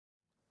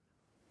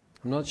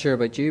I'm not sure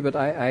about you, but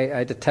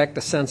I detect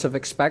a sense of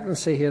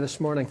expectancy here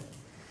this morning.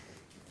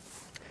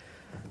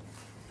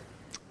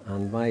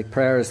 And my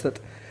prayer is that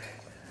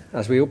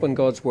as we open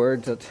God's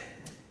Word, that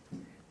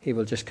He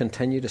will just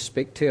continue to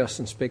speak to us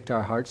and speak to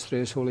our hearts through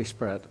His Holy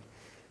Spirit.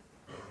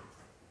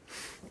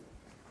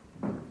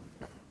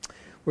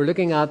 We're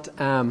looking at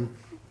the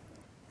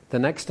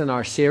next in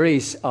our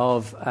series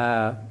of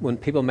When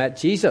People Met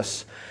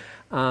Jesus.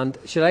 And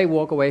should I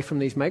walk away from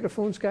these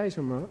microphones, guys?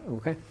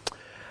 Okay.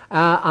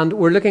 And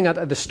we're looking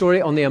at the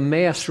story on the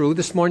Emmaus road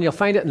this morning. You'll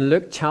find it in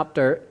Luke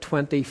chapter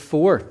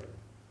 24.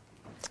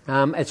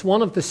 It's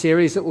one of the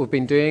series that we've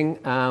been doing.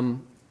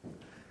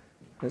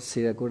 Let's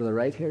see, I go to the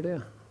right here, do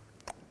you?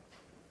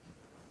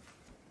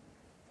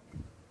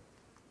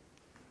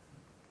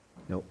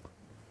 No.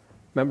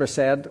 Remember I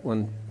said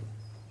when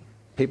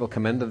people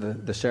come into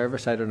the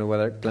service, I don't know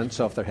whether it glints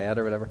off their head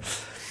or whatever.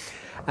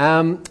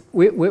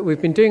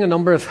 We've been doing a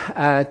number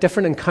of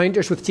different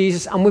encounters with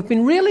Jesus, and we've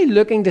been really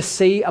looking to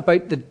see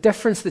about the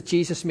difference that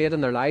Jesus made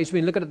in their lives.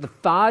 We've been looking at the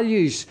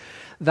values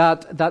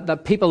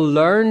that people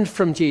learned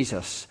from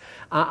Jesus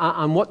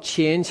and what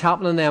change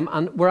happened in them.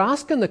 And we're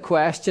asking the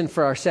question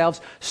for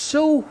ourselves,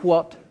 so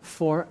what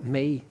for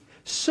me?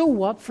 So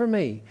what for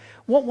me?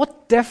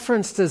 What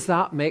difference does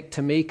that make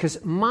to me?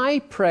 Because my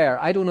prayer,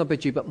 I don't know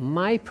about you, but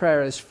my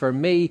prayer is for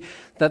me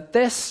that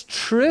this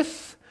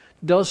truth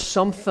does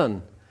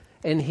something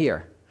in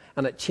here,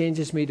 and it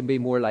changes me to be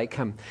more like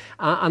Him.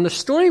 And the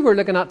story we're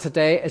looking at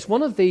today is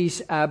one of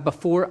these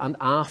before and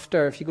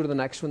after. If you go to the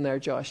next one there,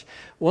 Josh.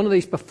 One of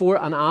these before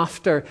and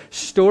after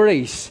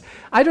stories.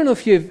 I don't know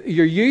if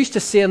you're used to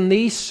seeing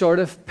these sort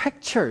of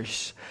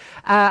pictures.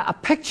 A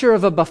picture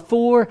of a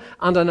before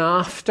and an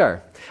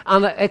after.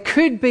 And it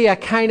could be a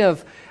kind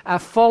of a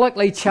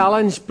follically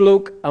challenged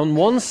bloke on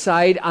one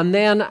side and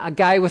then a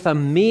guy with a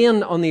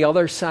mane on the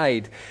other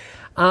side.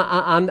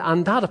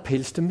 And that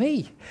appeals to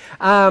me.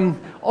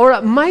 Or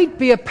it might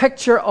be a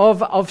picture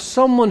of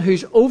someone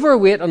who's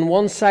overweight on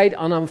one side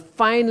and a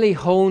finely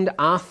honed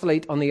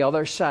athlete on the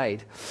other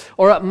side.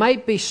 Or it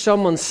might be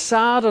someone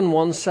sad on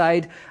one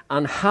side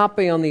and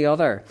happy on the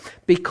other.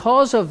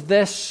 Because of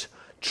this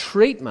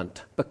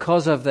treatment,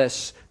 because of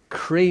this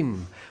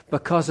cream,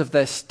 because of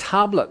this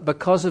tablet,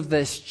 because of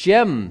this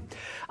gym.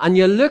 And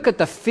you look at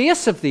the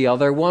face of the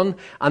other one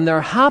and they're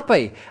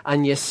happy.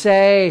 And you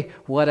say,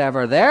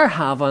 whatever they're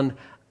having,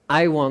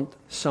 I want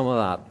some of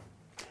that.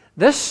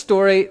 This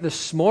story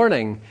this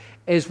morning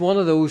is one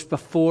of those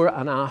before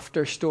and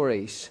after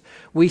stories.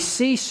 We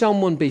see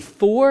someone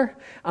before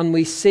and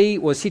we see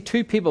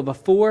two people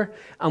before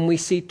and we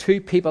see two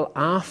people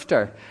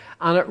after.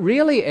 And it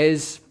really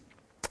is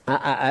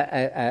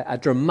a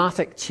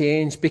dramatic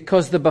change,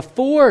 because the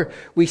before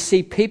we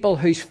see people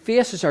whose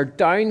faces are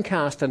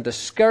downcast and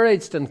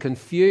discouraged and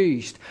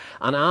confused,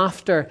 and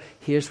after,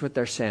 here's what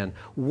they're saying: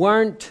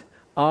 weren't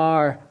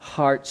our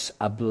hearts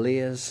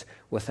ablaze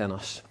within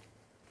us?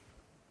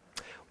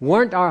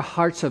 Weren't our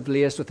hearts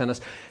ablaze within us?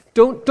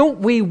 Don't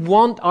we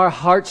want our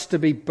hearts to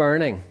be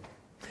burning?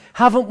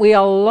 Haven't we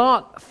a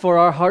lot for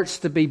our hearts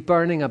to be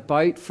burning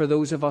about for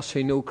those of us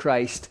who know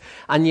Christ?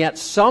 And yet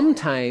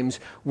sometimes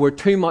we're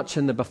too much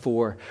in the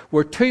before.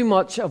 We're too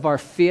much of our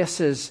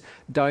faces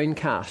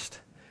downcast.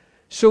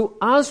 So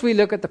as we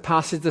look at the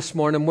passage this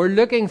morning, we're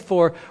looking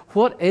for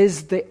what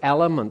is the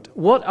element?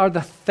 What are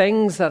the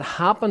things that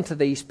happen to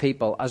these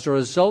people as a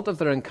result of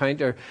their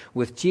encounter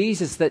with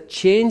Jesus that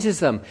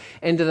changes them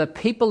into the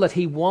people that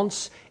He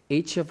wants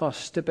each of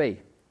us to be?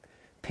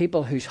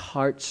 People whose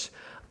hearts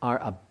are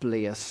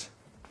ablaze.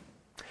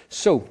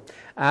 So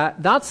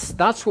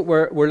that's what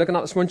we're looking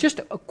at this morning.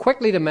 Just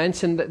quickly to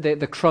mention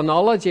the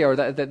chronology or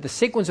the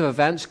sequence of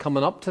events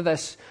coming up to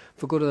this.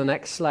 If we go to the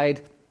next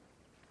slide,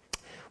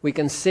 we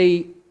can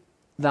see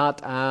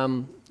that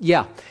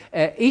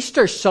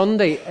Easter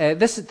Sunday.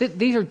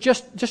 These are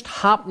just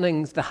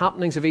happenings, the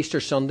happenings of Easter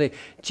Sunday.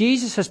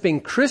 Jesus has been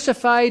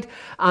crucified,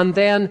 and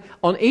then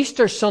on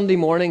Easter Sunday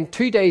morning,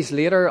 2 days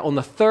later, on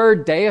the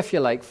third day, if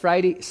you like,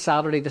 Friday,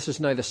 Saturday, this is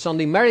now the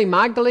Sunday, Mary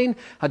Magdalene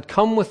had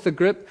come with the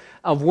group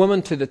of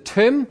women to the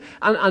tomb.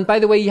 And by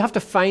the way, you have to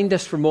find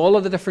this from all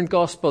of the different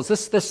Gospels.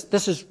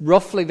 This is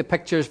roughly the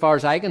picture as far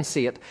as I can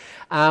see it.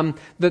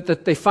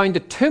 That they found the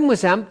tomb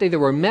was empty. They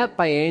were met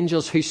by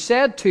angels who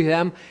said to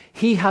them,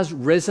 He has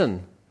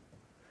risen.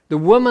 The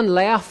women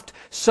left,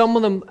 some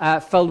of them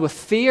filled with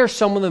fear,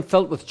 some of them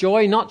filled with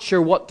joy, not sure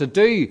what to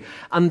do.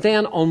 And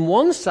then on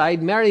one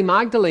side, Mary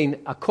Magdalene,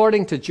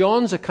 according to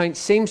John's account,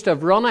 seems to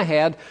have run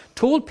ahead,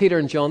 told Peter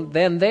and John,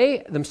 then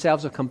they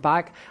themselves have come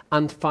back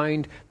and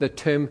found the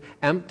tomb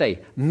empty.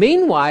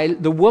 Meanwhile,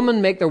 the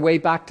women make their way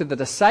back to the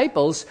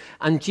disciples,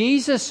 and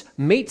Jesus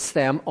meets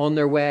them on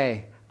their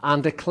way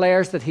and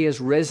declares that He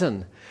has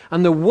risen.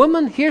 And the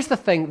women, here's the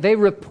thing, they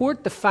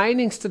report the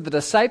findings to the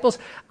disciples,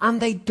 and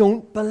they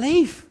don't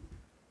believe.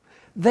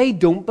 They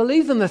don't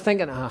believe them. They're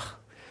thinking,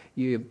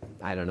 you're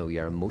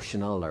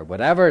emotional or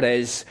whatever it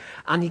is.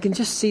 And you can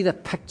just see the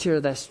picture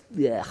of this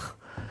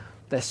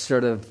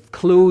sort of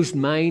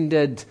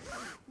closed-minded,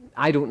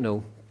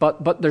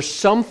 But there's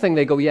something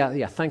they go,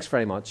 yeah, thanks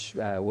very much.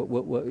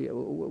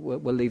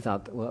 We'll leave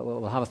that.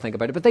 We'll have a think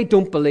about it. But they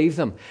don't believe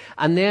them.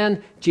 And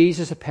then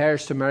Jesus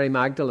appears to Mary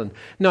Magdalene.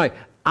 Now,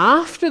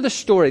 after the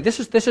story, this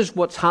is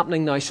what's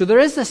happening now. So there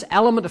is this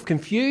element of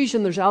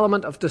confusion. There's an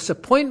element of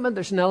disappointment.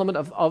 There's an element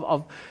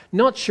of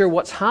not sure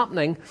what's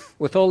happening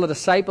with all the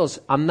disciples.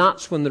 And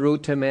that's when the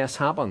road to Emmaus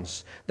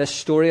happens. This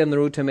story on the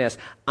road to Emmaus.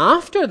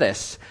 After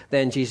this,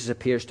 then Jesus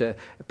appears to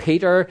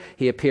Peter.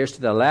 He appears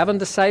to the 11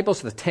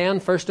 disciples, the 10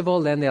 first of all,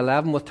 then the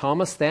 11 with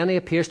Thomas. Then he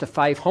appears to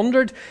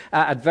 500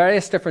 at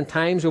various different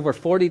times over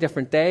 40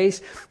 different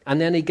days. And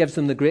then he gives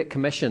them the Great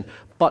Commission.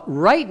 But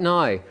right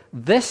now,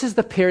 this is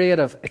the period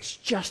of it's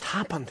just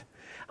happened.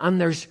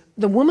 And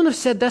the women have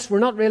said this, we're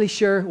not really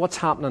sure what's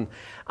happening.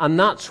 And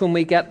that's when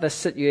we get this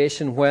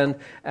situation when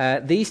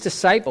these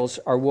disciples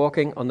are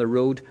walking on the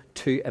road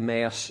to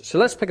Emmaus. So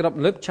let's pick it up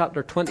in Luke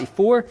chapter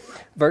 24,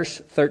 verse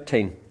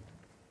 13.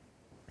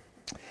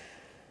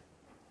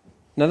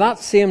 Now that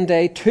same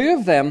day, 2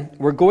 of them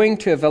were going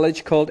to a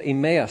village called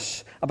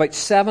Emmaus, about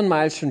 7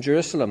 miles from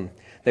Jerusalem.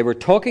 They were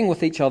talking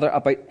with each other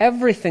about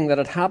everything that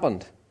had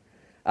happened.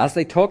 As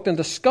they talked and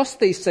discussed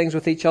these things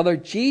with each other,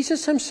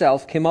 Jesus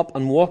himself came up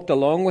and walked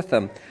along with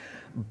them.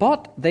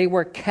 But they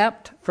were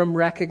kept from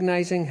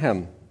recognizing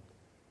him.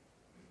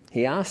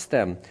 He asked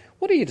them,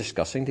 "What are you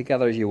discussing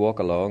together as you walk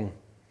along?"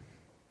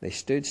 They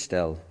stood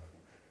still,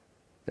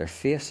 their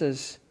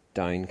faces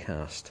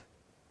downcast.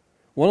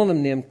 One of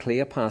them, named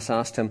Cleopas,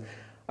 asked him,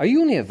 "Are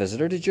you only a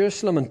visitor to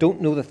Jerusalem and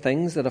don't know the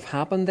things that have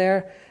happened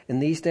there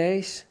in these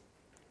days?"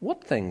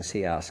 "What things?"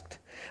 he asked.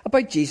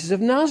 "About Jesus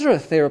of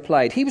Nazareth," they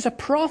replied. "He was a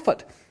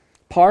prophet,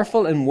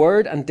 powerful in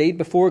word and deed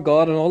before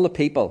God and all the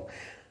people.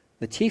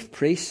 The chief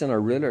priests and our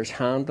rulers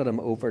handed him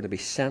over to be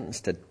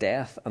sentenced to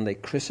death, and they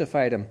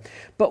crucified him.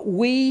 But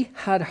we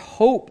had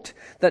hoped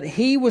that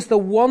he was the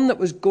one that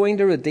was going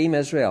to redeem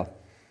Israel.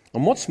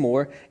 And what's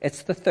more,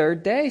 it's the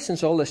 3rd day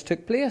since all this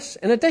took place.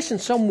 In addition,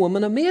 some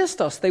women amazed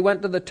us. They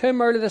went to the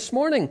tomb early this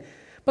morning,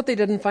 but they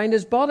didn't find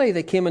his body.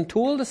 They came and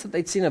told us that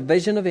they'd seen a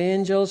vision of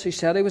angels who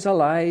said he was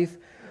alive.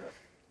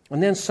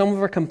 And then some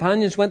of our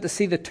companions went to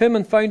see the tomb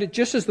and found it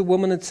just as the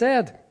woman had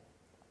said.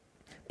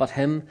 But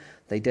him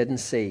they didn't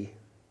see."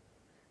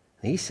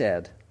 And he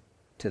said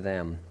to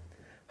them,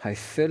 "How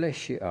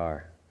foolish you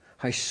are,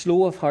 how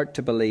slow of heart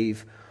to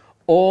believe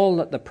all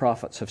that the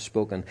prophets have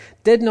spoken.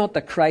 Did not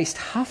the Christ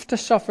have to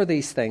suffer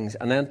these things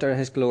and enter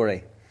his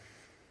glory?"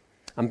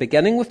 And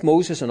beginning with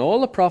Moses and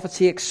all the prophets,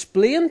 he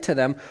explained to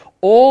them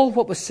all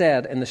what was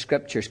said in the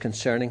scriptures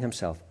concerning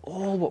himself.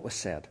 All what was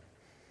said.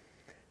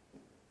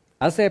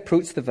 As they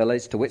approached the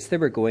village to which they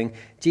were going,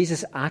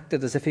 Jesus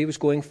acted as if he was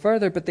going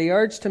further, but they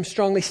urged him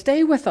strongly,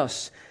 "Stay with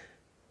us,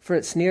 for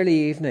it's nearly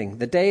evening.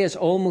 The day is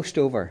almost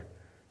over."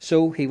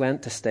 So he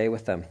went to stay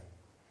with them.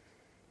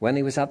 When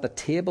he was at the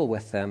table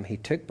with them, he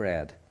took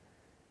bread,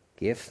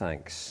 gave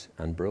thanks,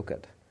 and broke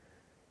it,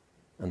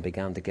 and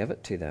began to give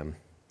it to them.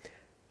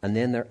 And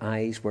then their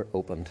eyes were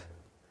opened,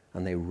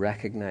 and they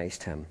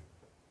recognized him.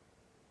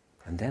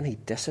 And then he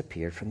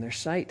disappeared from their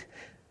sight.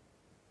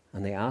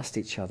 And they asked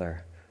each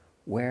other,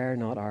 "Were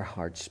not our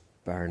hearts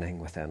burning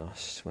within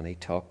us when he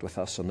talked with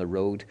us on the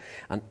road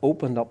and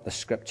opened up the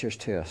scriptures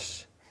to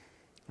us?"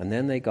 And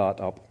then they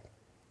got up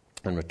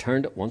and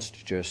returned at once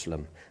to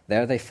Jerusalem.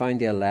 There they found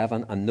the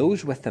 11 and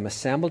those with them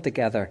assembled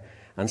together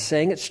and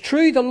saying, "It's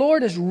true, the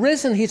Lord is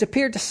risen. He's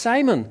appeared to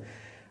Simon."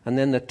 And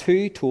then the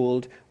 2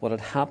 told what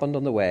had happened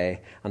on the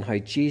way and how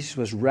Jesus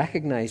was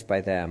recognized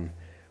by them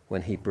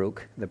when he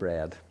broke the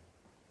bread.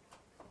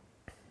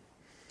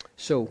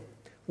 So,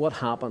 what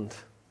happened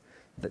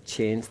that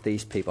changed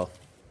these people?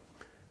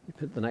 You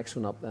put the next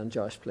one up then,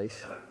 Josh,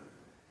 please.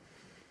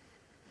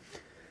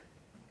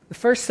 The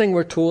first thing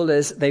we're told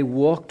is they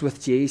walked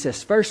with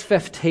Jesus. Verse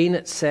 15,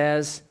 it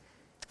says,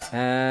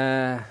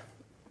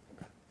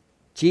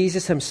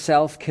 Jesus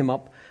himself came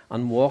up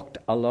and walked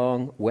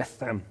along with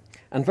them.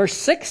 And verse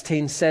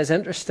 16 says,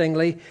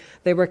 interestingly,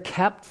 they were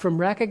kept from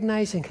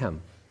recognizing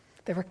him.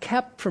 They were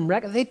kept from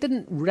they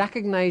didn't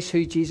recognize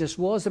who Jesus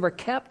was. They were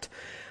kept.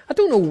 I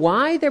don't know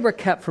why they were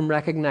kept from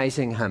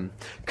recognizing him.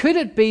 Could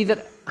it be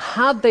that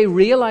had they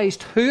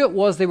realized who it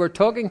was they were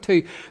talking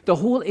to, the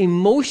whole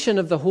emotion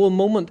of the whole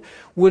moment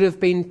would have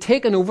been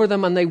taken over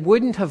them and they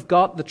wouldn't have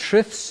got the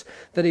truths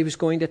that he was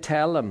going to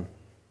tell them?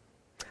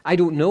 I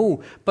don't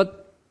know,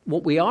 but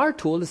what we are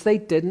told is they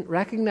didn't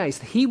recognize.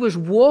 He was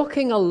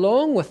walking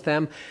along with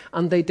them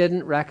and they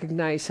didn't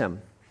recognize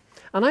him.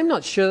 And I'm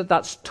not sure that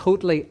that's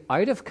totally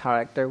out of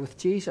character with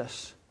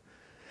Jesus.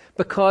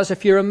 Because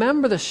if you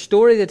remember the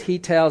story that he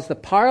tells, the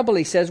parable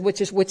he says,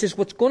 which is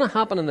what's going to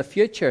happen in the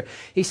future,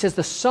 he says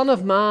the Son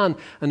of Man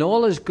and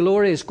all his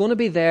glory is going to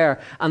be there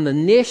and the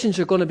nations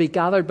are going to be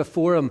gathered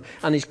before him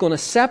and he's going to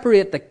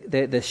separate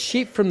the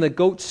sheep from the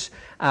goats,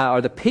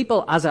 or the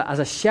people as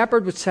a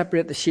shepherd would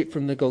separate the sheep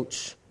from the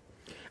goats.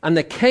 And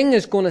the king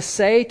is going to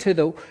say to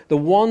the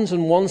ones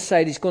on one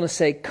side, he's going to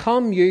say,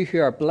 "Come you who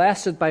are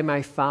blessed by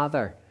my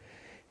Father,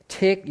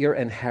 take your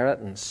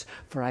inheritance,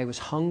 for I was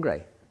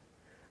hungry,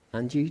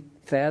 and you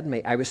fed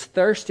me. I was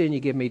thirsty and you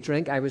gave me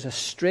drink. I was a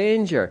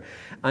stranger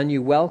and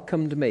you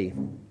welcomed me.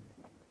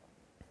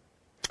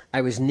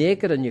 I was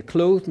naked and you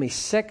clothed me,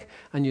 sick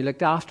and you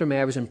looked after me.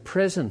 I was in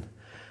prison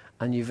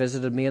and you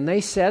visited me. And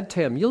they said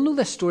to him, you'll know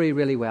this story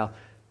really well,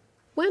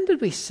 when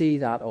did we see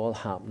that all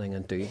happening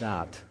and do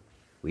that?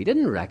 We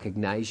didn't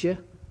recognize you.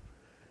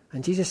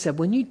 And Jesus said,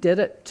 when you did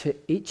it to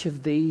each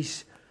of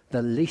these,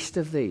 the least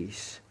of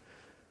these,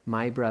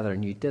 my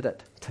brethren, you did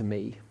it to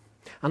me.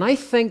 And I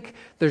think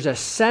there's a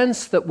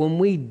sense that when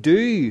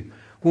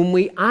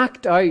we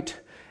act out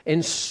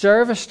in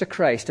service to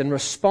Christ, in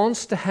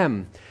response to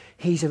him,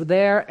 he's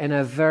there in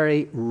a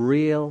very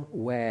real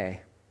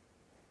way,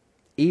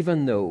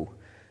 even though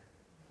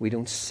we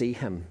don't see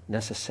him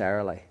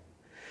necessarily.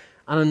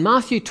 And in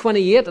Matthew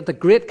 28, at the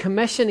Great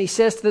Commission, he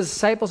says to the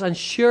disciples, and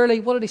surely,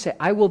 what did he say?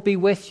 I will be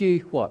with you,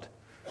 what?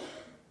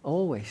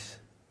 Always.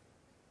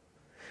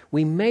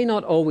 We may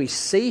not always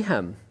see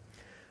him,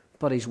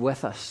 but he's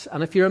with us.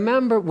 And if you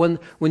remember,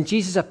 when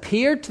Jesus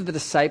appeared to the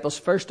disciples,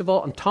 first of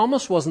all, and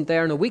Thomas wasn't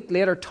there, and a week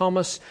later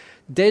Thomas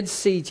did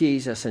see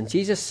Jesus, and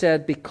Jesus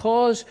said,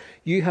 because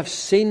you have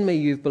seen me,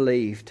 you've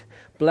believed.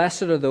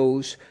 Blessed are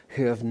those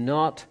who have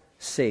not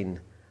seen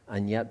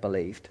and yet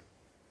believed.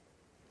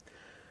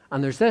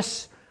 And there's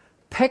this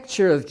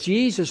picture of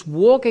Jesus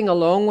walking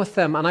along with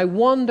them, and I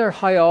wonder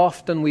how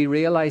often we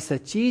realize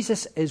that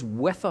Jesus is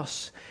with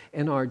us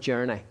in our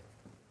journey.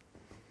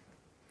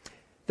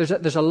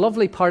 There's a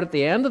lovely part at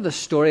the end of the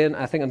story, and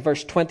I think in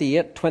verse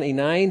 28,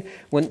 29,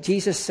 when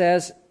Jesus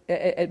says,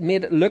 it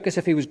made it look as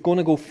if he was going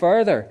to go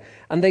further.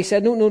 And they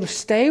said, no,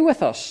 stay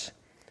with us,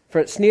 for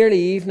it's nearly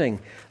evening.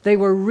 They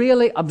were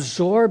really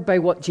absorbed by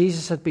what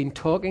Jesus had been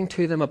talking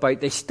to them about.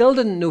 They still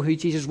didn't know who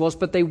Jesus was,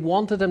 but they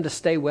wanted him to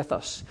stay with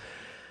us.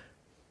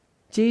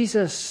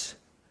 Jesus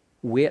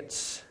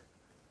waits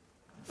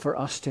for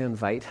us to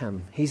invite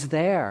him. He's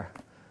there.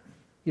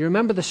 You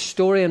remember the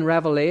story in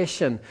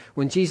Revelation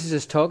when Jesus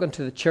is talking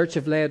to the church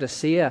of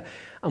Laodicea.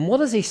 And what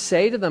does he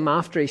say to them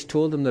after he's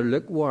told them they're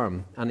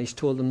lukewarm? And he's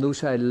told them, those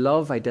who I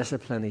love, I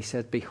discipline. He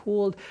said,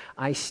 behold,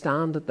 I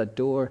stand at the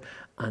door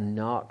and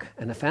knock.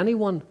 And if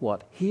anyone,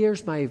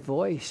 hears my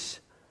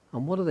voice.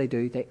 And what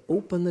do? They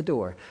open the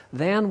door.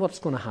 Then what's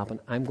going to happen?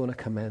 I'm going to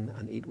come in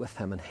and eat with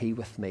him and he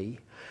with me.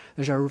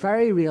 There's a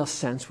very real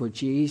sense where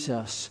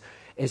Jesus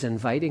is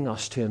inviting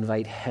us to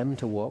invite him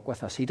to walk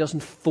with us. He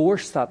doesn't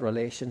force that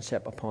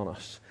relationship upon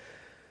us,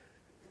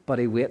 but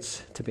he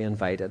waits to be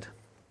invited.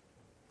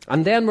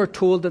 And then we're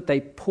told that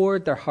they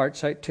poured their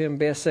hearts out to him,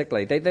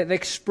 basically. They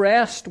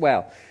expressed,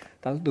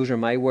 those are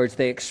my words,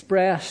 they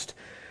expressed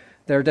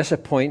their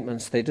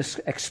disappointments. They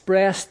just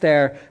expressed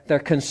their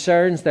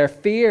concerns, their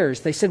fears.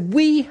 They said,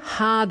 we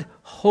had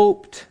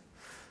hoped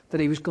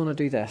that he was going to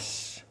do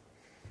this.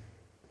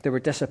 They were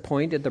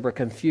disappointed, they were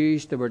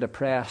confused, they were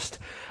depressed.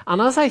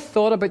 And as I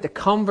thought about the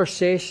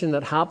conversation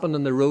that happened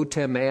on the road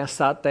to Emmaus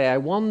that day, I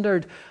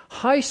wondered,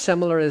 how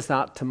similar is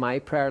that to my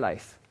prayer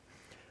life?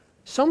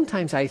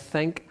 Sometimes I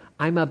think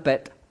I'm a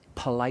bit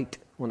polite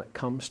when it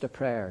comes to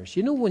prayers.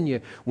 You know, when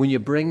you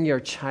bring your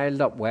child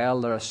up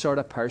well, they're a sort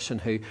of person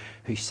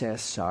who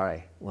says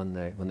sorry when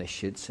they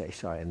should say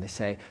sorry. And they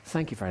say,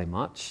 thank you very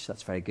much,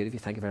 that's very good of you,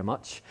 thank you very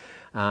much.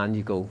 And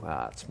you go,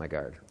 it's my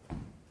girl.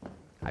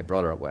 I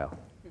brought her up well.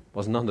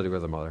 Wasn't nothing to do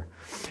with her mother.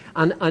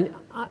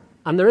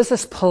 And there is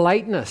this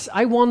politeness.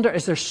 I wonder,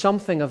 is there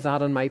something of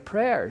that in my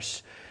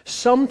prayers?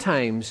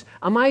 Sometimes,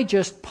 am I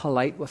just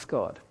polite with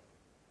God?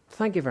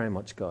 Thank you very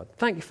much, God.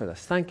 Thank you for this.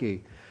 Thank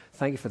you.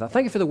 Thank you for that.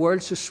 Thank you for the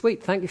words so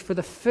sweet. Thank you for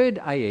the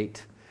food I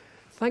eat.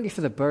 Thank you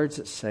for the birds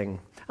that sing.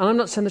 And I'm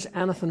not saying there's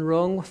anything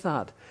wrong with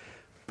that.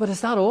 But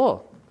is that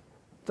all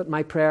that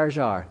my prayers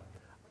are?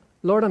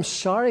 Lord, I'm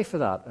sorry for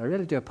that. I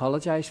really do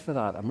apologize for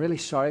that. I'm really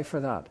sorry for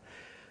that.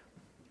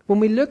 When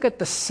we look at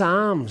the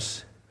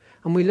Psalms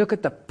and we look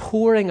at the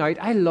pouring out,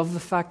 I love the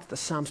fact that the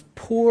Psalms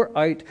pour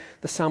out,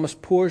 the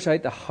psalmist pours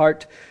out the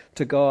heart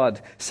to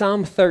God.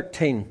 Psalm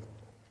 13,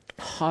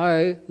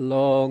 how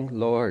long,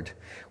 Lord,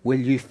 will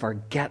you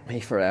forget me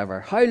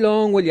forever? How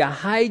long will you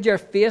hide your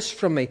face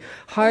from me?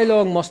 How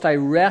long must I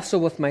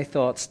wrestle with my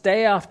thoughts?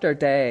 Day after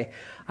day,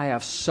 I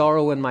have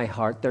sorrow in my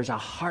heart. There's a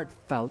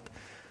heartfelt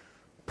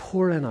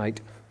pouring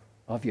out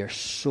of your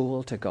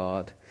soul to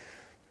God.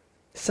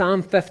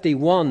 Psalm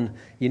 51,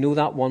 you know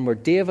that one where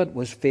David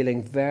was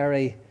feeling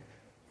very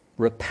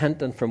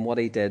repentant from what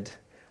he did.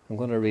 I'm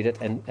going to read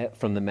it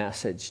from the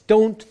Message.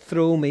 Don't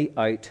throw me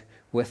out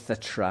with the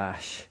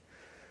trash,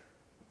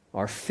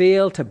 or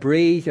fail to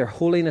breathe your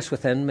holiness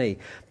within me.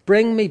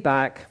 Bring me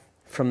back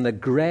from the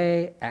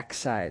grey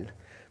exile.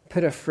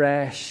 Put a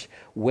fresh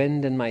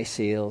wind in my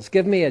sails.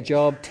 Give me a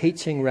job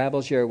teaching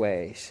rebels your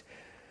ways,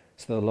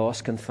 so the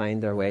lost can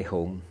find their way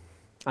home.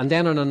 And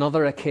then on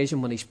another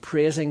occasion when he's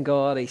praising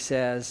God, he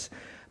says,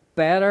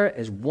 better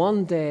is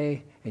one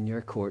day in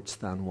your courts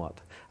than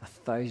what?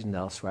 1,000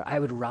 elsewhere. I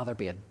would rather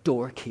be a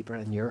doorkeeper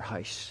in your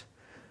house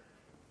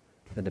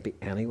than to be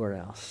anywhere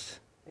else,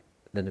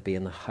 than to be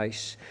in the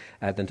house,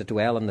 than to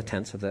dwell in the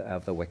tents of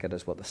the wicked,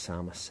 is what the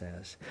psalmist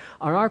says.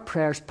 Are our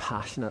prayers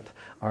passionate?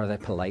 Or are they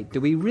polite? Do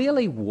we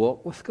really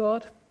walk with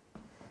God?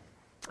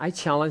 I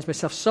challenge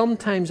myself.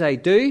 Sometimes I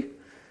do,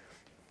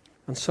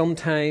 and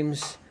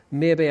sometimes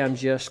maybe I'm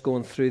just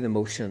going through the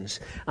motions.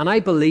 And I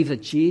believe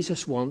that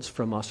Jesus wants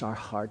from us our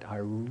heart,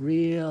 our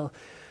real,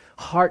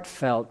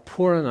 heartfelt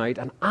pouring out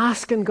and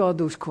asking God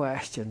those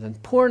questions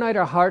and pouring out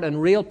our heart in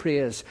real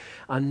praise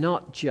and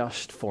not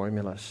just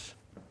formulas.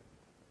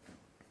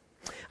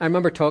 I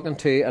remember talking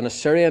to an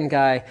Assyrian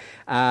guy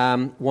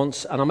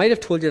once, and I might have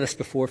told you this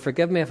before,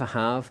 forgive me if I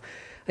have.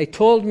 He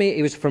told me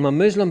he was from a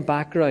Muslim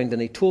background,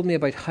 and he told me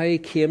about how he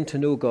came to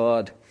know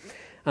God.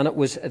 And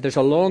there's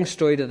a long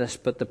story to this,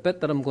 but the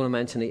bit that I'm going to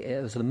mention,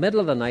 it was in the middle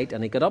of the night,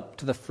 and he got up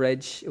to the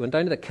fridge, he went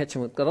down to the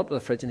kitchen, got up to the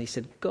fridge, and he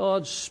said,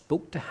 God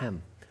spoke to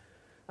him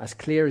as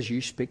clear as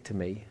you speak to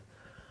me.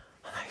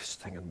 And I was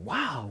thinking,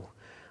 wow.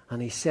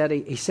 And he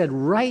said,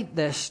 write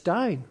this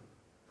down.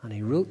 And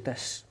he wrote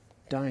this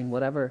down,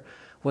 whatever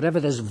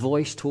this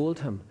voice told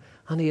him.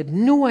 And he had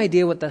no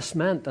idea what this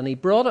meant. And he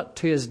brought it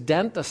to his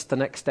dentist the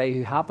next day,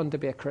 who happened to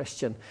be a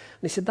Christian.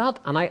 And he said that,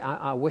 and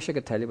I wish I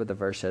could tell you what the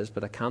verse is,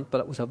 but I can't. But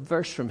it was a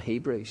verse from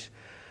Hebrews.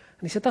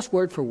 And he said, that's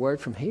word for word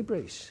from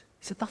Hebrews.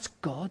 He said, that's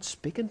God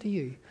speaking to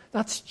you.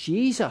 That's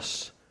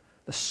Jesus,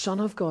 the Son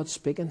of God,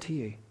 speaking to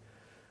you.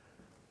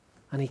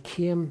 And he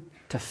came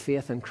to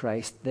faith in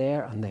Christ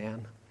there and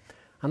then.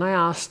 And I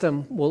asked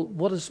him, well,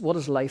 what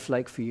is life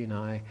like for you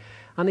now?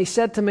 And he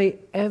said to me,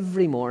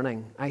 every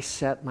morning I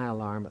set my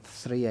alarm at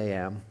 3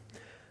 a.m.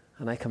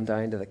 and I come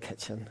down to the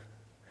kitchen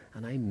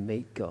and I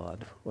meet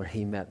God where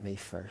he met me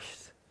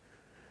first.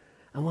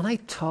 And when I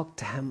talked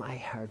to him, I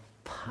heard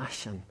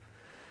passion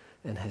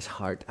in his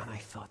heart. And I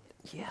thought,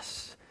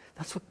 yes,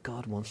 that's what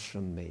God wants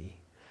from me.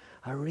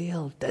 A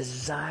real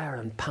desire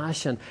and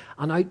passion,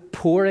 an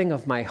outpouring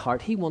of my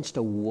heart. He wants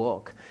to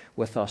walk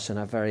with us in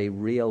a very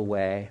real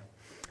way.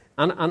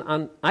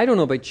 And I don't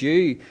know about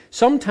you.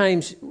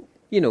 Sometimes,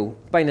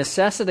 by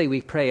necessity we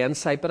pray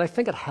inside, but I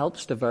think it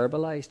helps to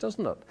verbalize,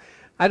 doesn't it?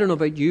 I don't know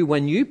about you.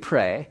 When you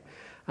pray,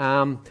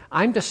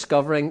 I'm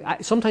discovering,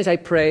 sometimes I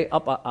pray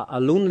up a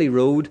lonely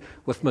road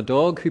with my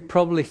dog, who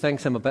probably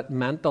thinks I'm a bit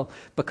mental,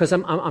 because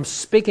I'm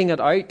speaking it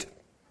out.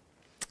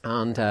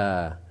 And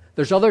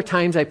there's other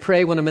times I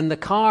pray when I'm in the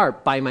car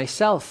by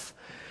myself.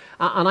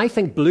 And I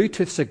think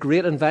Bluetooth's a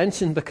great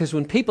invention, because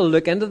when people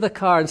look into the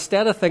car,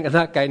 instead of thinking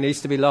that guy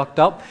needs to be locked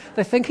up,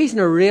 they think he's in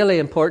a really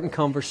important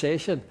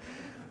conversation.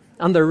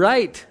 And they're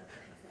right,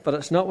 but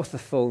it's not with the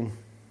phone.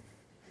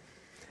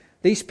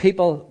 These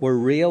people were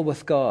real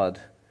with God,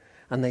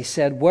 and they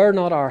said, were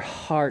not our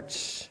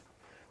hearts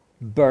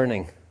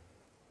burning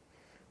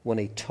when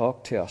he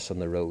talked to us on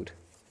the road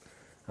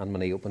and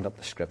when he opened up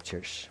the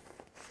scriptures?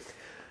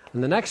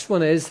 And the next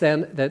one is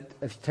then, that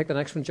if you take the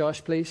next one,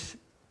 Josh, please.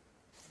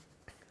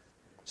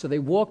 So they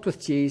walked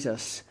with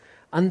Jesus,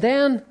 and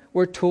then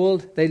we're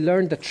told they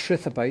learned the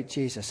truth about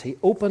Jesus. He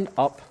opened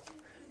up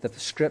the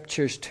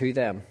scriptures to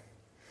them.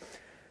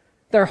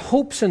 Their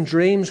hopes and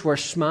dreams were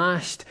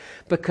smashed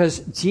because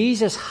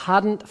Jesus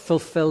hadn't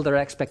fulfilled their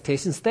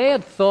expectations. They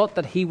had thought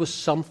that he was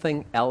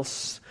something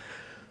else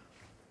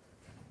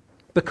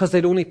because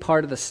they'd only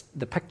part of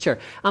the picture.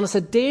 And it's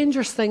a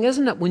dangerous thing,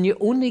 isn't it, when you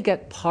only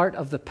get part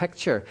of the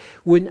picture,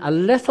 when a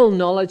little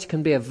knowledge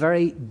can be a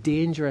very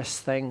dangerous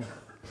thing.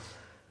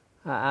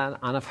 And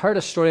I've heard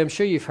a story, I'm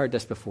sure you've heard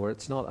this before,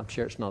 I'm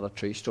sure it's not a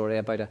true story,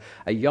 about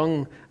a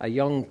young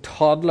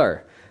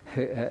toddler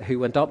who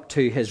went up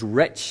to his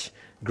rich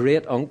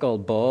great uncle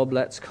Bob,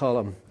 let's call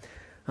him,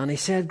 and he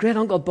said, "Great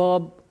Uncle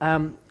Bob,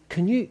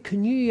 can you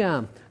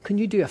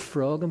do a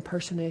frog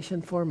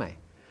impersonation for me?"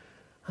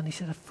 And he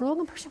said, "A frog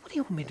impersonation? What do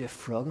you want me to do a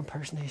frog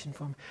impersonation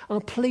for me?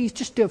 Oh, please,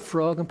 just do a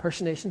frog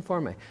impersonation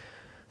for me."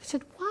 He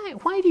said,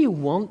 "Why do you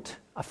want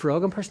a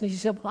frog impersonation?" He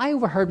said, "Well, I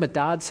overheard my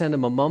dad saying to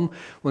my mum,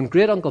 when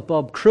Great Uncle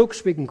Bob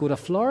croaks, we can go to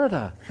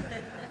Florida."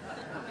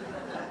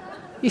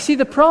 You see,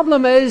 the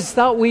problem is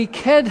that wee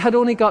kid had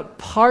only got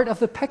part of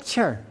the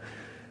picture.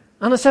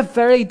 And it's a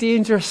very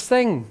dangerous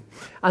thing.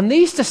 And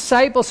these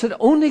disciples had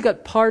only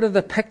got part of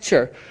the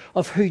picture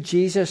of who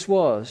Jesus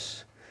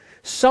was.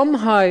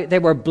 Somehow they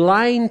were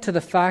blind to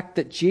the fact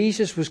that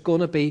Jesus was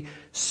going to be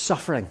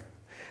suffering.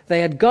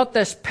 They had got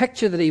this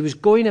picture that he was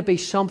going to be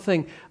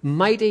something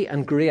mighty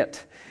and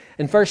great.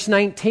 In verse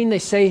 19 they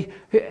say,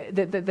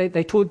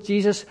 they told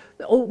Jesus,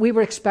 "Oh, we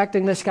were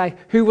expecting this guy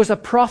who was a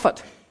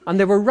prophet." And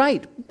they were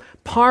right,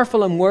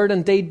 powerful in word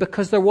and deed,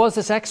 because there was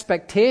this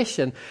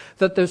expectation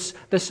that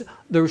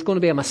there was going to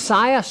be a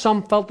Messiah.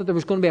 Some felt that there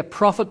was going to be a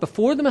prophet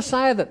before the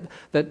Messiah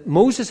that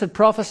Moses had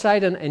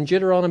prophesied in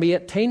Deuteronomy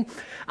 18.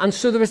 And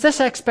so there was this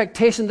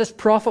expectation this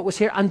prophet was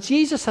here. And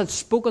Jesus had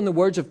spoken the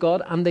words of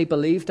God, and they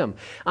believed him.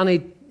 And he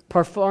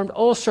performed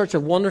all sorts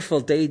of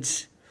wonderful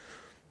deeds.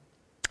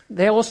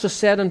 They also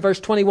said in verse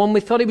 21, we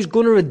thought he was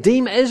going to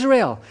redeem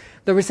Israel.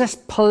 There was this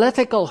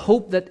political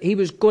hope that he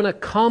was going to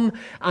come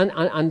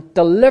and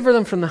deliver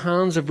them from the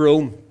hands of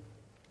Rome.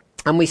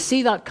 And we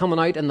see that coming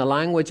out in the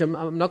language.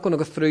 I'm not going to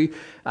go through.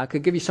 I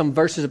could give you some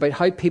verses about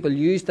how people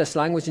use this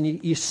language.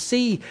 And you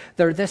see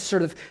there's this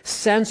sort of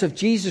sense of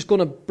Jesus going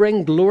to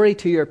bring glory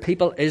to your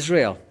people,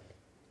 Israel.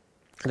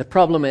 The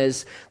problem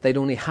is they'd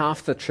only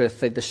half the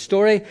truth. They'd the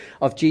story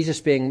of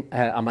Jesus being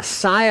a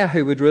Messiah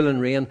who would rule and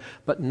reign,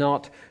 but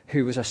not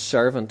who was a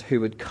servant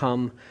who would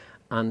come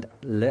and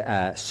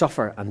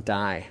suffer and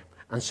die.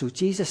 And so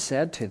Jesus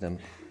said to them,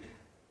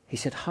 he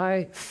said,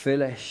 how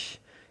foolish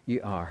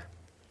you are.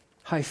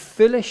 How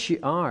foolish you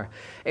are.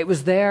 It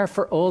was there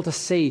for all to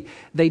see.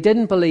 They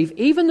didn't believe,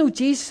 even though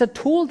Jesus had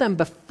told them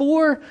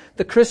before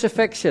the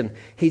crucifixion,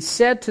 he'd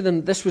said to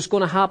them this was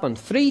going to happen.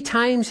 3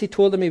 times he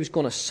told them he was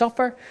going to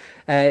suffer,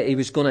 he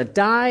was going to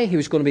die, he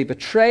was going to be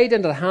betrayed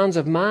into the hands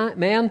of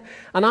men.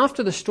 And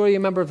after the story, you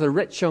remember of the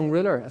rich young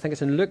ruler, I think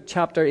it's in Luke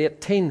chapter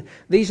 18,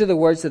 these are the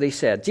words that he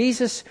said.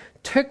 Jesus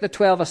took the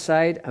 12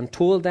 aside and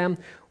told them,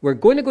 we're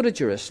going to go to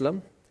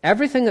Jerusalem.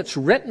 Everything that's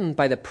written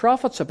by the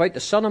prophets about the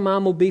Son of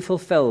Man will be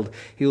fulfilled.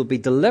 He will be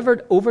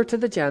delivered over to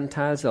the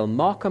Gentiles. They'll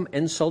mock him,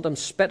 insult him,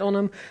 spit on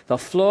him. They'll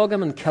flog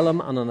him and kill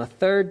him. And on the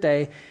 3rd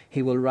day,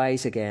 he will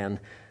rise again.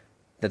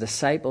 The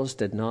disciples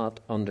did not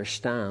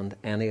understand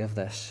any of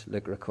this,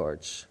 Luke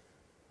records.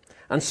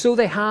 And so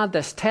they had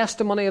this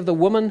testimony of the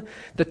woman.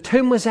 The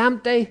tomb was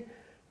empty.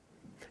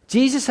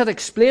 Jesus had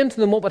explained to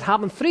them what would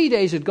happen. 3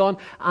 days had gone,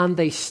 and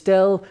they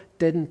still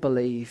didn't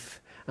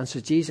believe. And so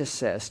Jesus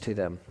says to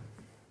them,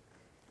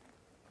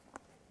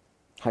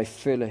 how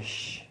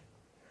foolish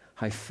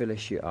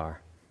you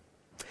are.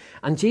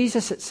 And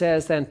Jesus, it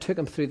says then, took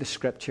him through the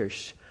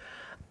scriptures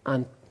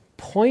and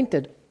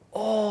pointed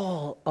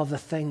all of the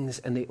things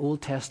in the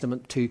Old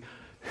Testament to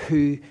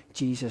who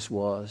Jesus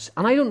was.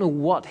 And I don't know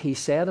what he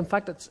said. In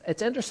fact,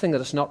 it's interesting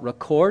that it's not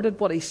recorded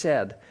what he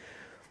said.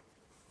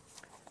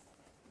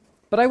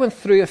 But I went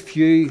through a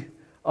few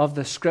of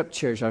the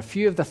scriptures, or a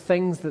few of the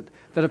things that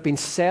have been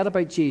said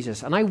about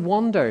Jesus. And I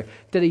wonder,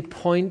 did he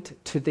point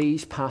to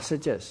these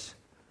passages?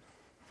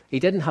 He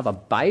didn't have a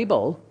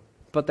Bible,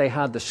 but they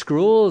had the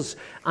scrolls,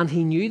 and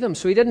he knew them.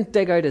 So he didn't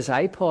dig out his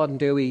iPod and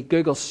do a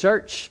Google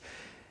search.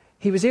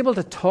 He was able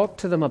to talk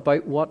to them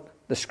about what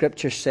the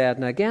Scripture said.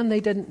 Now again,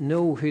 they didn't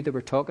know who they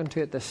were talking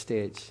to at this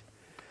stage.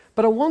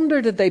 But I wonder,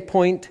 did they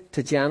point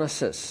to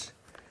Genesis?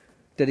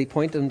 Did he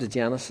point them to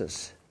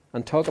Genesis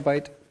and talk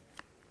about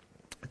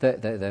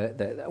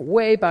the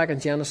way back in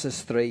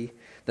Genesis 3,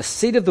 the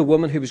seed of the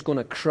woman who was going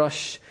to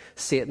crush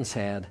Satan's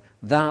head?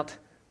 That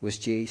was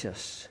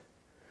Jesus.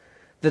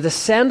 The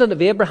descendant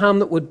of Abraham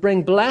that would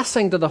bring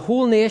blessing to the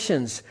whole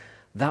nations,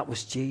 that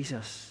was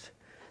Jesus.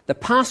 The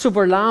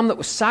Passover lamb that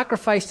was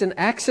sacrificed in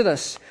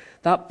Exodus,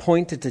 that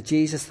pointed to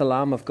Jesus, the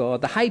Lamb of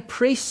God. The high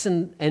priests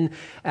in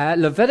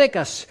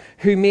Leviticus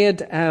who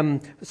made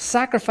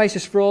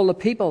sacrifices for all the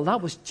people,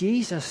 that was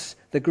Jesus,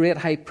 the great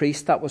high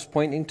priest, that was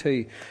pointing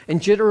to. In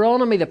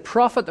Deuteronomy, the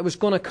prophet that was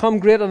going to come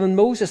greater than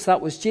Moses, that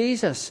was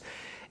Jesus.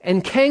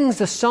 In Kings,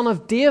 the son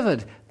of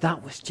David,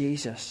 that was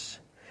Jesus.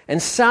 In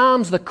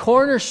Psalms, the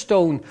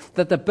cornerstone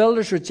that the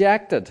builders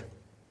rejected,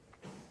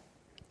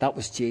 that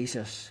was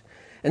Jesus.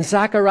 In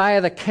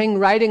Zechariah, the king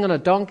riding on a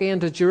donkey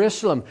into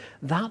Jerusalem,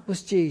 that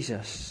was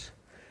Jesus.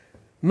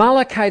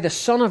 Malachi, the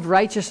son of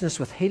righteousness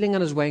with healing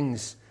on his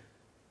wings,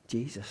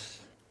 Jesus.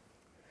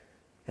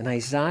 In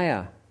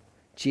Isaiah,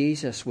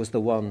 Jesus was the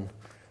one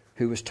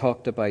who was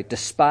talked about,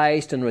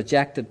 despised and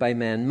rejected by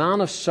men, man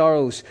of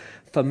sorrows,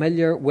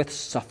 familiar with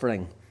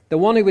suffering. The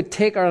one who would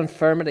take our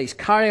infirmities,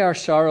 carry our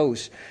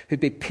sorrows,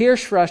 who'd be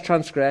pierced for our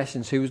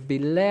transgressions, who would be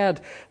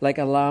led like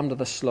a lamb to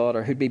the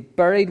slaughter, who'd be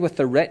buried with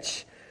the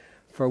rich,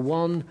 the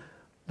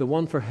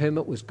one for whom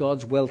it was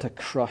God's will to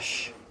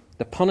crush.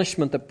 The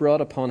punishment that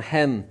brought upon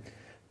him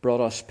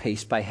brought us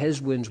peace. By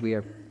his wounds we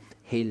are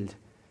healed.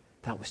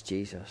 That was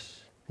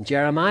Jesus. And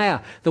Jeremiah,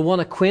 the one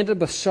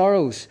acquainted with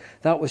sorrows,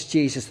 that was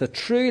Jesus. The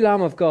true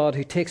Lamb of God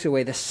who takes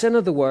away the sin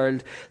of the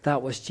world,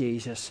 that was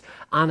Jesus.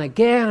 And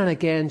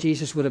again,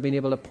 Jesus would have been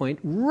able to point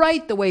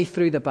right the way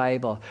through the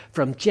Bible,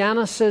 from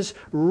Genesis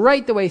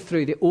right the way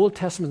through the Old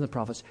Testament and the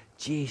prophets,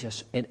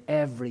 Jesus in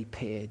every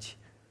page.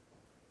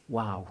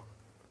 Wow.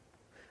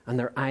 And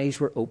their eyes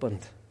were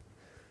opened.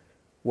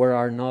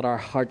 Were not our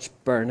hearts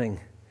burning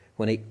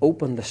when he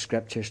opened the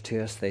scriptures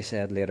to us, they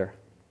said later.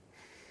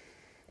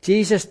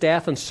 Jesus'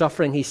 death and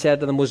suffering, he said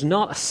to them, was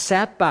not a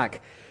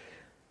setback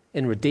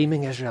in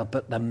redeeming Israel,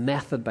 but the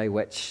method by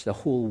which the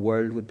whole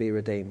world would be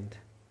redeemed.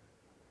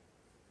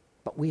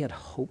 But we had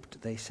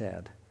hoped, they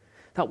said.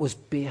 That was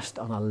based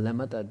on a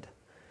limited,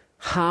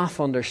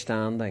 half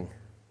understanding.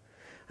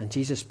 And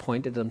Jesus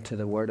pointed them to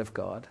the Word of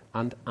God.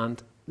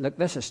 And look,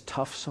 this is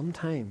tough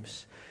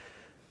sometimes.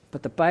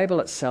 But the Bible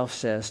itself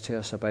says to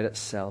us about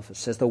itself, it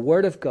says the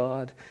Word of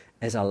God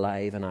is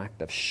alive and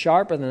active,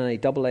 sharper than any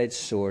double-edged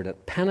sword.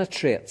 It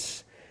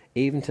penetrates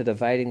even to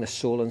dividing the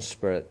soul and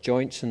spirit,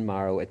 joints and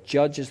marrow. It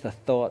judges the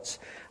thoughts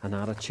and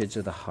attitudes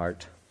of the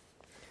heart.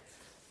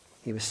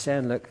 He was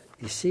saying, look,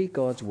 you see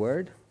God's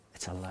Word?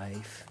 It's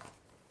alive.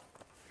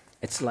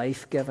 It's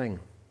life-giving.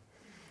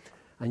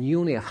 And you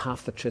only have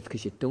half the truth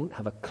because you don't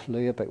have a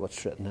clue about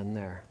what's written in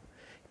there.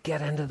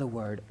 Get into the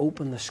Word,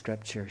 open the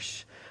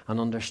Scriptures, and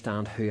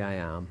understand who I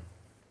am.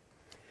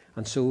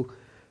 And so,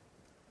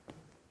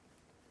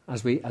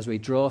 as we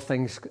draw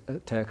things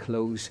to a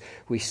close,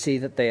 we see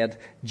that they had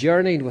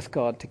journeyed with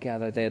God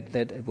together,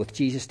 with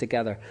Jesus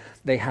together.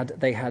 They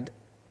had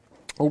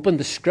opened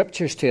the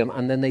scriptures to him,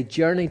 and then they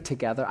journeyed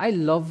together. I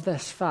love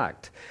this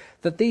fact,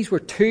 that these were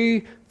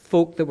two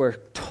folk that were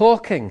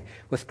talking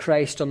with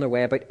Christ on their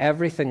way about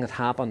everything that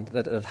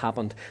had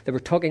happened. They were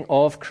talking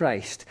of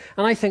Christ.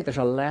 And I think there's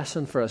a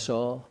lesson for us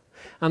all.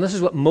 And this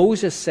is what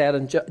Moses said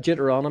in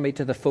Deuteronomy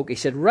to the folk. He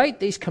said, write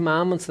these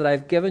commandments that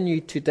I've given you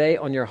today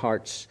on your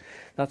hearts.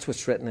 That's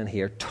what's written in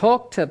here.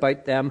 Talk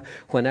about them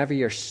wherever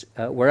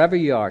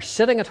you are,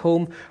 sitting at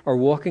home or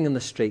walking in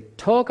the street.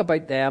 Talk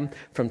about them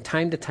from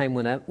time to time,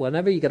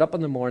 whenever you get up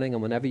in the morning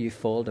and whenever you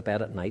fall to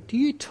bed at night. Do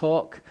you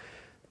talk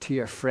to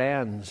your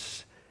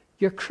friends,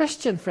 your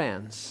Christian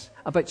friends,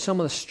 about some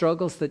of the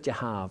struggles that you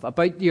have,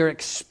 about your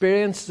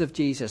experiences of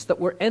Jesus, that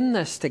we're in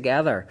this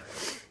together?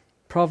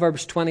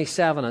 Proverbs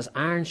 27, as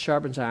iron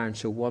sharpens iron,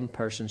 so one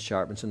person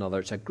sharpens another.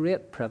 It's a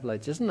great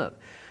privilege, isn't it,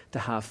 to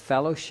have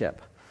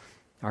fellowship.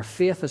 Our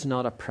faith is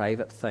not a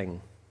private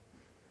thing.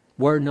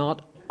 Were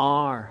not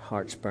our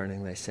hearts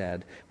burning, they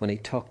said, when he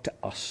talked to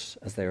us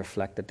as they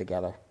reflected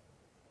together.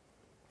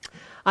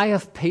 I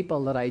have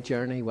people that I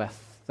journey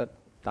with.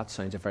 That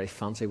sounds a very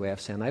fancy way of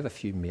saying I have a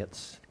few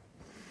mates.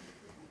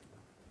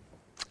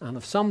 And I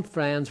have some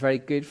friends, very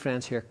good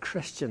friends here,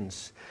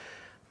 Christians.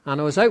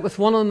 And I was out with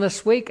one of them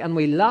this week, and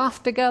we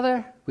laughed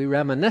together, we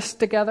reminisced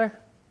together,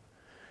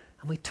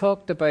 and we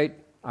talked about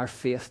our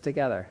faith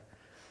together.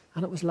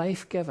 And it was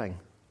life-giving.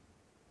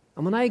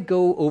 And when I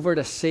go over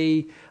to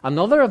see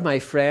another of my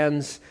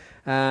friends,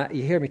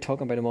 you hear me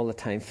talking about him all the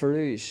time,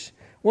 Farouz.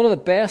 One of the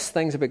best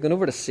things about going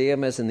over to see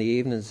him is in the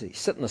evenings, he's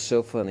sitting on the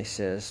sofa and he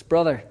says,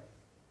 brother,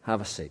 have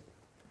a seat.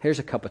 Here's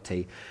a cup of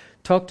tea.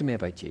 Talk to me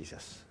about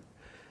Jesus.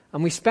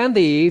 And we spend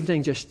the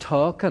evening just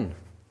talking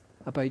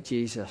about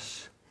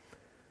Jesus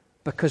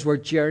because we're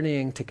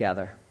journeying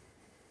together.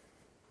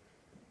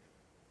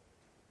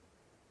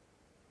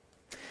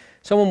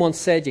 Someone once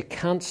said you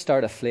can't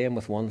start a flame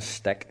with one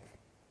stick.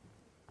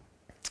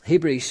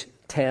 Hebrews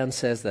 10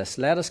 says this,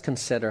 let us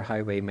consider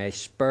how we may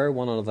spur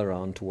one another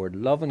on toward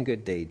love and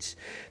good deeds,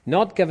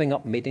 not giving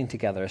up meeting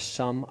together as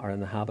some are in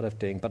the habit of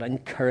doing, but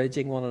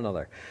encouraging one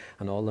another,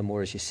 and all the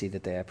more as you see the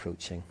day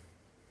approaching.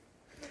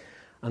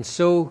 And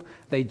so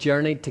they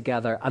journeyed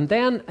together. And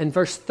then in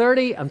verse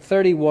 30 and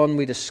 31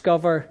 we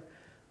discover,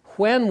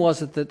 when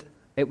was it that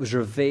it was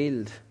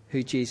revealed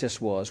who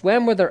Jesus was?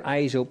 When were their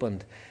eyes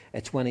opened?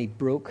 It's when he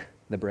broke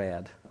the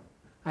bread.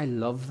 I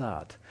love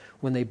that.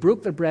 When they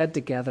broke the bread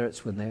together,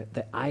 it's when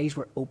the eyes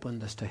were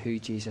opened as to who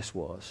Jesus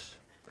was.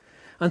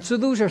 And so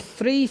those are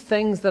three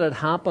things that had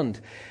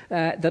happened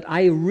that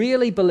I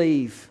really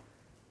believe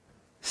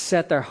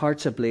set their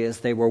hearts ablaze.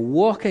 They were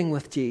walking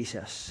with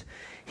Jesus.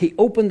 He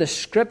opened the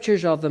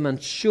scriptures of them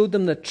and showed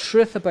them the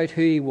truth about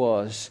who he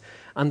was.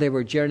 And they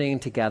were journeying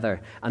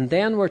together. And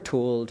then we're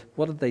told,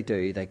 what did they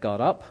do? They got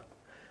up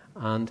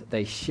and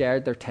they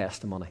shared their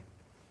testimony.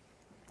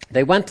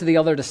 They went to the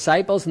other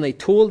disciples and they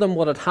told them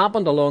what had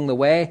happened along the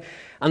way.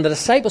 And the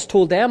disciples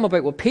told them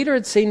about what Peter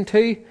had seen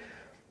too.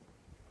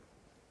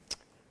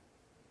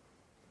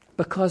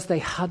 Because they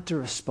had to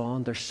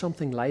respond. There's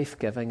something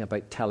life-giving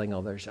about telling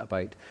others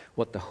about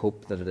what the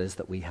hope that it is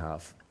that we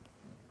have.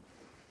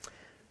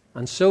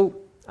 And so,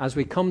 as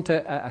we come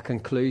to a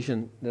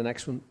conclusion, the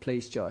next one,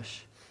 please,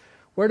 Josh.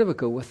 Where do we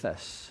go with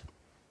this?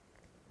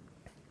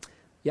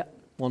 Yeah,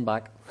 one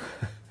back.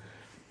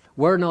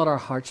 Were not our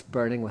hearts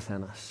burning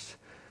within us?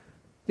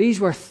 These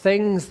were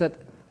things that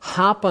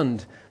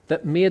happened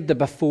that made the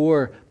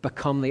before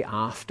become the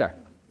after.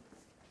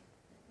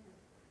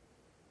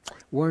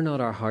 Were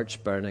not our hearts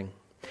burning?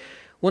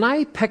 When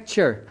I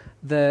picture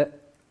the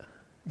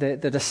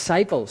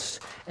disciples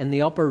in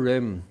the upper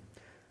room,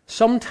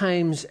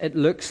 sometimes it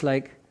looks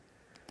like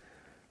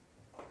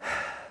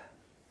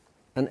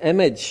an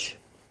image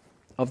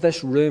of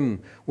this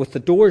room with the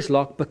doors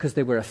locked because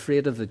they were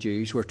afraid of the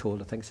Jews, we're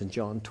told, I think it's in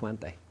John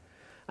 20.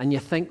 And you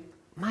think,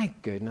 my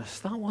goodness,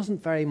 that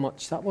wasn't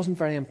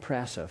very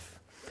impressive.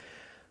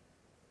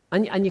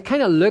 And you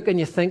kind of look and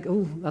you think,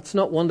 oh, that's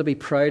not one to be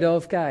proud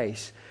of,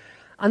 guys.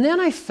 And then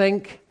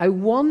I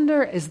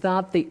wonder, is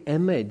that the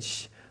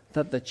image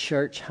that the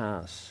church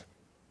has?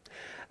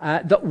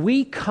 That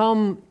we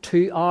come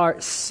to our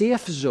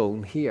safe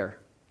zone here.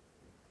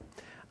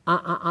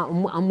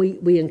 And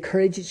we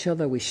encourage each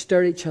other, we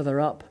stir each other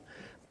up.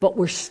 But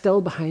we're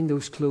still behind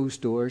those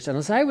closed doors. And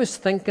as I was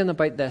thinking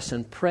about this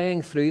and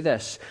praying through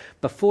this,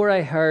 before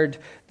I heard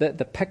the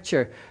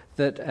picture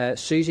that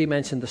Susie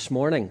mentioned this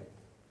morning,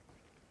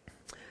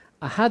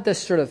 I had this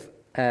sort of,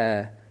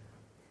 I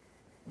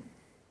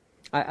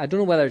don't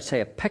know whether I'd say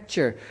a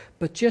picture,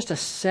 but just a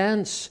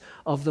sense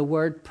of the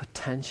word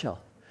potential.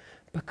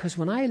 Because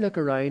when I look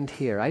around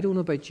here, I don't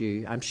know about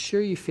you, I'm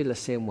sure you feel the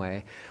same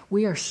way.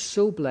 We are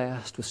so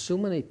blessed with so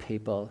many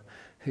people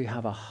who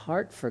have a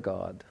heart for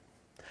God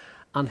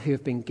and who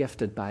have been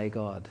gifted by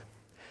God.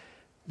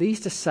 These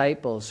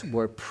disciples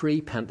were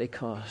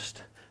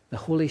pre-Pentecost. The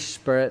Holy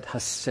Spirit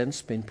has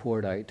since been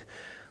poured out.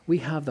 We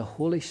have the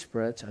Holy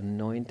Spirit's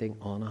anointing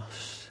on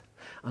us.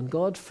 And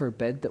God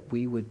forbid that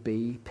we would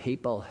be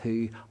people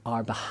who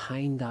are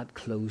behind that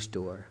closed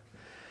door.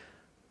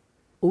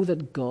 Oh,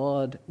 that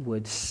God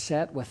would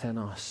set within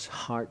us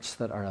hearts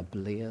that are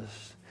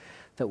ablaze,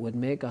 that would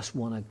make us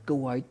want to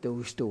go out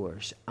those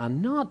doors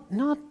and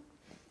not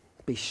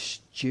be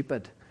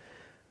stupid,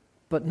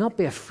 but not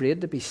be afraid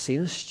to be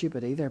seen as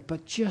stupid either,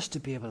 but just to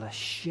be able to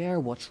share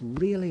what's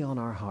really on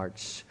our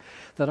hearts.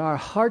 That our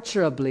hearts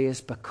are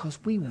ablaze because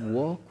we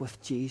walk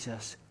with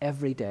Jesus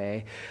every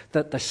day.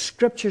 That the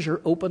scriptures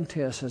are open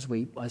to us as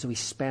we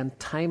spend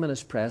time in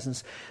his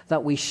presence.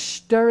 That we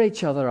stir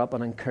each other up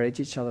and encourage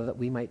each other, that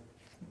we might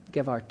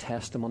give our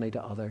testimony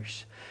to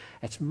others.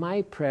 It's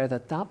my prayer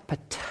that that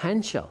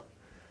potential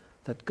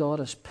that God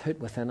has put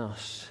within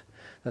us,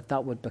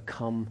 that would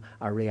become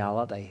a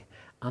reality.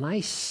 And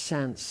I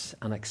sense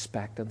an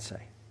expectancy.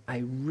 I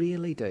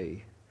really do,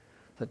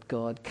 that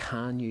God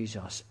can use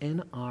us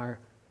in our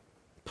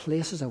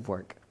places of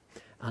work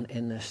and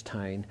in this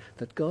town,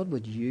 that God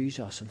would use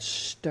us and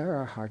stir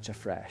our hearts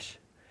afresh,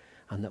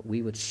 and that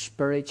we would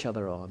spur each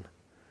other on,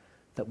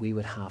 that we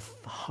would have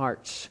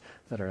hearts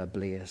that are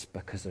ablaze,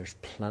 because there's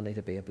plenty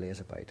to be ablaze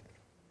about.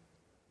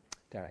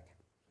 Derek.